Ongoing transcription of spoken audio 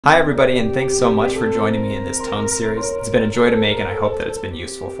Hi everybody, and thanks so much for joining me in this tone series. It's been a joy to make, and I hope that it's been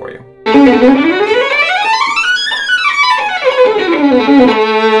useful for you.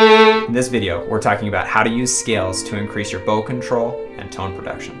 In this video, we're talking about how to use scales to increase your bow control and tone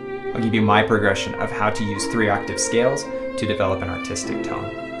production. I'll give you my progression of how to use 3-octave scales to develop an artistic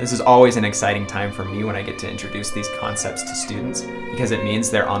tone. This is always an exciting time for me when I get to introduce these concepts to students, because it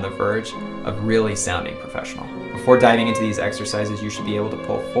means they're on the verge of really sounding professional. Before diving into these exercises, you should be able to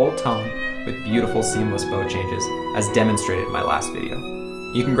pull full tone with beautiful seamless bow changes, as demonstrated in my last video.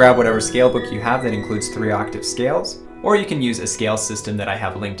 You can grab whatever scale book you have that includes 3-octave scales, or you can use a scale system that I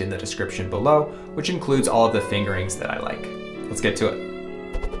have linked in the description below, which includes all of the fingerings that I like. Let's get to it.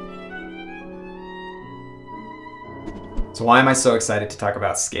 So why am I so excited to talk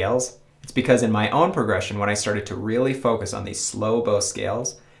about scales? It's because in my own progression, when I started to really focus on these slow bow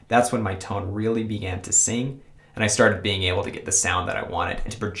scales, that's when my tone really began to sing, and I started being able to get the sound that I wanted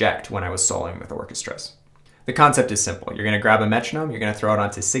and to project when I was soloing with orchestras. The concept is simple. You're going to grab a metronome, you're going to throw it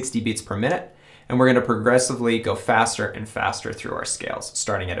onto 60 beats per minute, and we're going to progressively go faster and faster through our scales,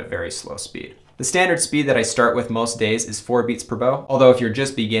 starting at a very slow speed. The standard speed that I start with most days is 4 beats per bow, although if you're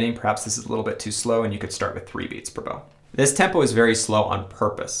just beginning, perhaps this is a little bit too slow and you could start with 3 beats per bow. This tempo is very slow on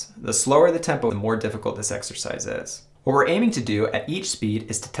purpose. The slower the tempo, the more difficult this exercise is. What we're aiming to do at each speed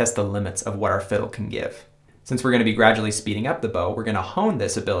is to test the limits of what our fiddle can give. Since we're going to be gradually speeding up the bow, we're going to hone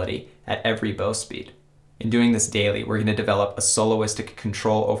this ability at every bow speed. In doing this daily, we're going to develop a soloistic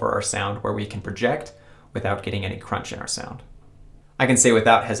control over our sound where we can project without getting any crunch in our sound. I can say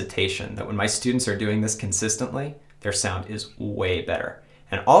without hesitation that when my students are doing this consistently, their sound is way better.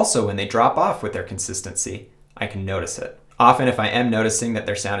 And also when they drop off with their consistency, I can notice it. Often if I am noticing that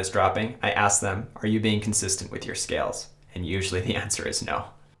their sound is dropping, I ask them, are you being consistent with your scales? And usually the answer is no.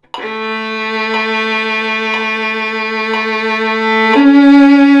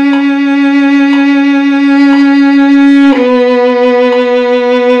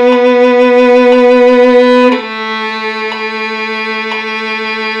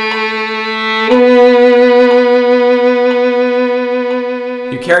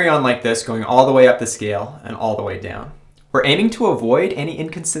 You carry on like this, going all the way up the scale and all the way down. We're aiming to avoid any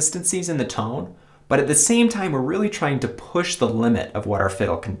inconsistencies in the tone, but at the same time, we're really trying to push the limit of what our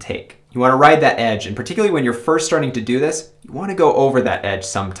fiddle can take. You want to ride that edge, and particularly when you're first starting to do this, you want to go over that edge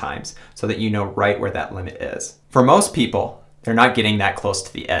sometimes so that you know right where that limit is. For most people, they're not getting that close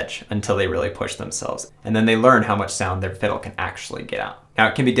to the edge until they really push themselves, and then they learn how much sound their fiddle can actually get out. Now,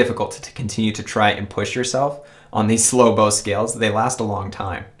 it can be difficult to continue to try and push yourself on these slow bow scales. They last a long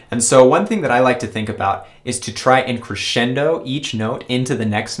time. And so one thing that I like to think about is to try and crescendo each note into the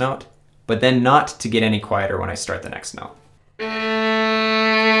next note, but then not to get any quieter when I start the next note.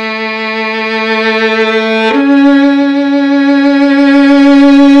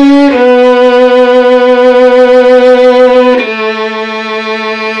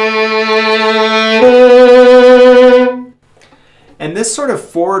 And this sort of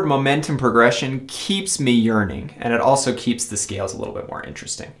forward momentum progression keeps me yearning, and it also keeps the scales a little bit more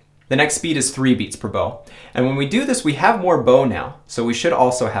interesting. The next speed is 3 beats per bow. And when we do this, we have more bow now, so we should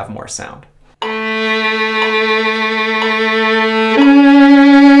also have more sound.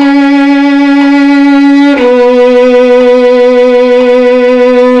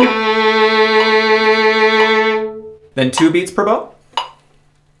 Then 2 beats per bow.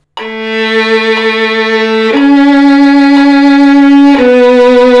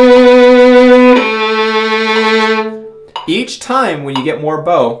 Each time when you get more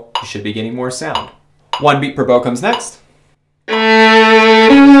bow, you should be getting more sound. 1 beat per bow comes next.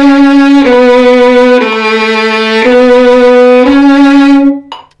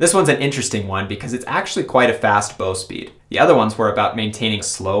 This one's an interesting one because it's actually quite a fast bow speed. The other ones were about maintaining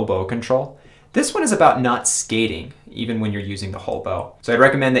slow bow control. This one is about not skating, even when you're using the whole bow. So I'd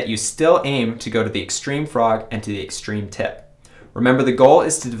recommend that you still aim to go to the extreme frog and to the extreme tip. Remember, the goal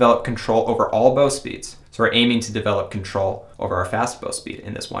is to develop control over all bow speeds. So we're aiming to develop control over our fast bow speed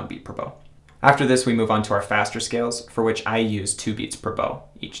in this 1 beat per bow. After this, we move on to our faster scales, for which I use 2 beats per bow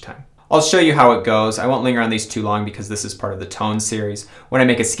each time. I'll show you how it goes. I won't linger on these too long because this is part of the tone series. When I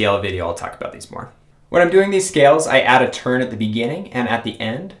make a scale video, I'll talk about these more. When I'm doing these scales, I add a turn at the beginning and at the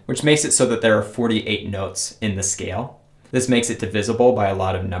end, which makes it so that there are 48 notes in the scale. This makes it divisible by a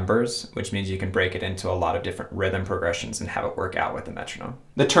lot of numbers, which means you can break it into a lot of different rhythm progressions and have it work out with the metronome.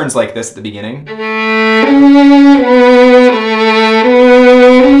 The turn's like this at the beginning.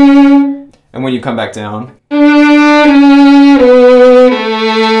 And when you come back down,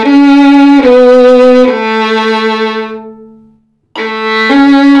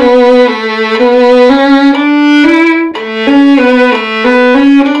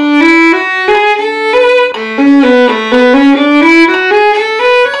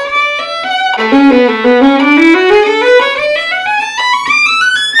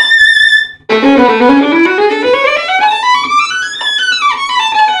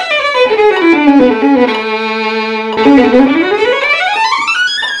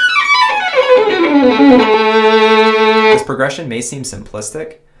 progression may seem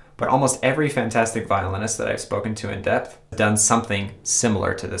simplistic, but almost every fantastic violinist that I've spoken to in depth has done something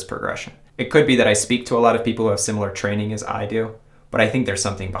similar to this progression. It could be that I speak to a lot of people who have similar training as I do, but I think there's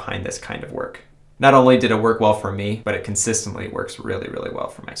something behind this kind of work. Not only did it work well for me, but it consistently works really, really well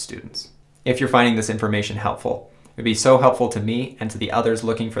for my students. If you're finding this information helpful, it would be so helpful to me and to the others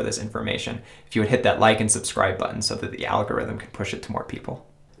looking for this information if you would hit that like and subscribe button so that the algorithm can push it to more people.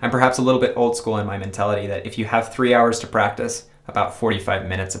 I'm perhaps a little bit old school in my mentality that if you have 3 hours to practice, about 45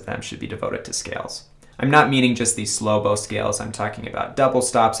 minutes of them should be devoted to scales. I'm not meaning just these slow bow scales. I'm talking about double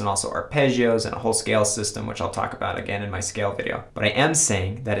stops and also arpeggios and a whole scale system, which I'll talk about again in my scale video. But I am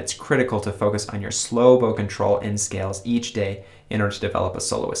saying that it's critical to focus on your slow bow control in scales each day in order to develop a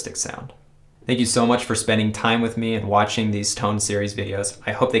soloistic sound. Thank you so much for spending time with me and watching these tone series videos.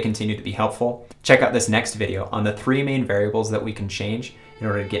 I hope they continue to be helpful. Check out this next video on the 3 main variables that we can change in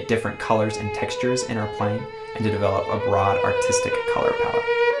order to get different colors and textures in our playing and to develop a broad artistic color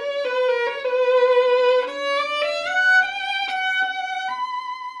palette.